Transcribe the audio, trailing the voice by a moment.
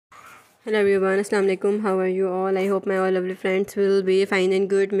Hello everyone, Assalamu alaikum. How are you all? I hope my all lovely friends will be fine and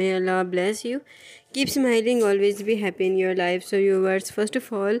good. May Allah bless you. Keep smiling, always be happy in your life. So viewers, first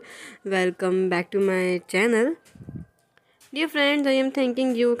of all, welcome back to my channel. Dear friends, I am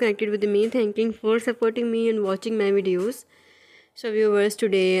thanking you connected with me, thanking for supporting me and watching my videos. So viewers,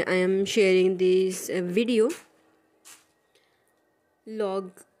 today I am sharing this video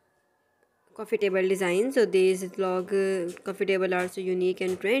log coffee table design. So these log coffee table are so unique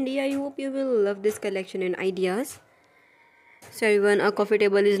and trendy. I hope you will love this collection and ideas. So everyone, a coffee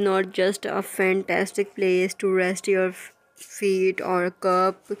table is not just a fantastic place to rest your feet or a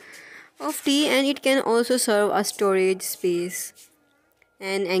cup of tea, and it can also serve a storage space,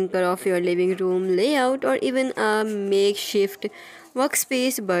 an anchor of your living room layout, or even a makeshift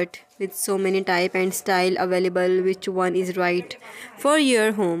workspace. But with so many type and style available, which one is right for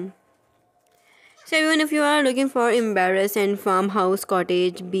your home? So even if you are looking for embarrass and farmhouse,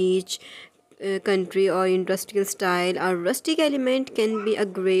 cottage, beach, country or industrial style, a rustic element can be a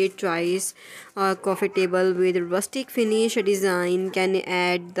great choice. A coffee table with rustic finish design can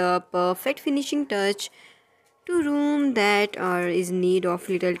add the perfect finishing touch to room that are is need of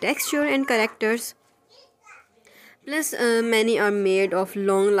little texture and characters. Plus, many are made of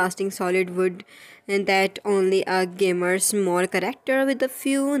long-lasting solid wood, and that only a gamer's small character with a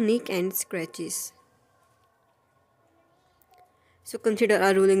few nick and scratches. So consider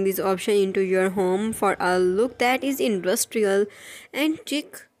ruling this option into your home for a look that is industrial and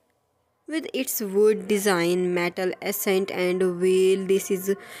chic with its wood design, metal accent and wheel. This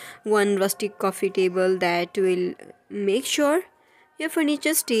is one rustic coffee table that will make sure your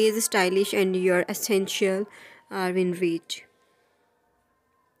furniture stays stylish and your essential are in reach.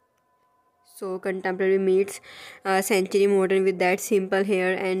 So contemporary meets century modern with that simple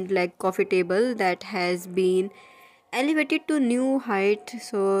hair and like coffee table that has been elevated to new height.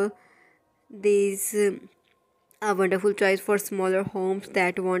 So these a wonderful choice for smaller homes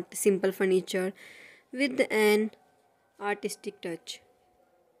that want simple furniture with an artistic touch.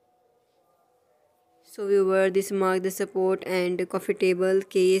 So viewer, this mark the support and coffee table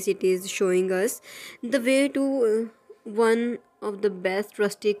case. It is showing us the way to one of the best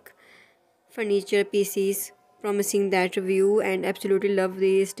rustic furniture pieces, promising that review and absolutely love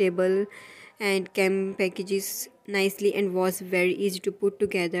this table and came packages nicely and was very easy to put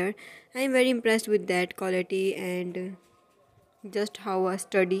together. I am very impressed with that quality and just how a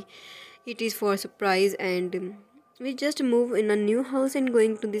study it is for surprise. And we just move in a new house and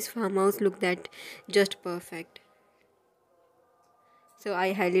going to this farmhouse look that just perfect. So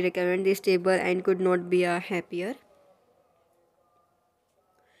I highly recommend this table and could not be a happier.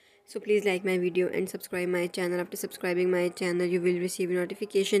 So please like my video and subscribe my channel. After subscribing my channel, you will receive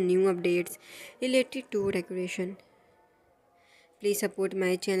notification new updates related to decoration. Please support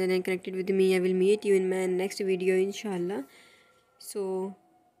my channel and connected with me. I will meet you in my next video inshallah. So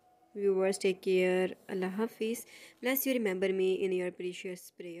viewers, take care. Allah Hafiz. Bless you. Remember me in your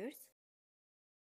precious prayers.